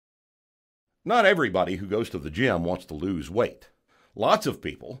Not everybody who goes to the gym wants to lose weight. Lots of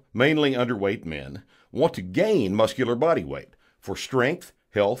people, mainly underweight men, want to gain muscular body weight for strength,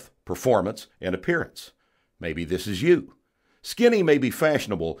 health, performance, and appearance. Maybe this is you. Skinny may be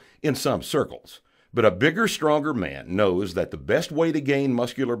fashionable in some circles, but a bigger, stronger man knows that the best way to gain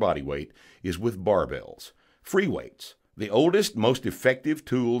muscular body weight is with barbells, free weights, the oldest, most effective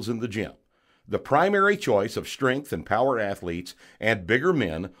tools in the gym, the primary choice of strength and power athletes and bigger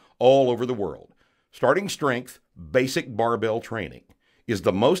men all over the world. Starting Strength, Basic Barbell Training is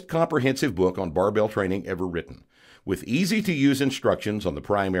the most comprehensive book on barbell training ever written, with easy-to-use instructions on the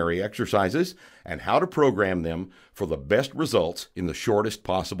primary exercises and how to program them for the best results in the shortest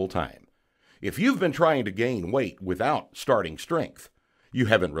possible time. If you've been trying to gain weight without starting strength, you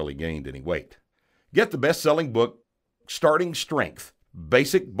haven't really gained any weight. Get the best-selling book, Starting Strength,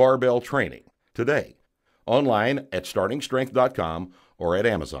 Basic Barbell Training, today, online at startingstrength.com or at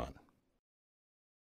Amazon.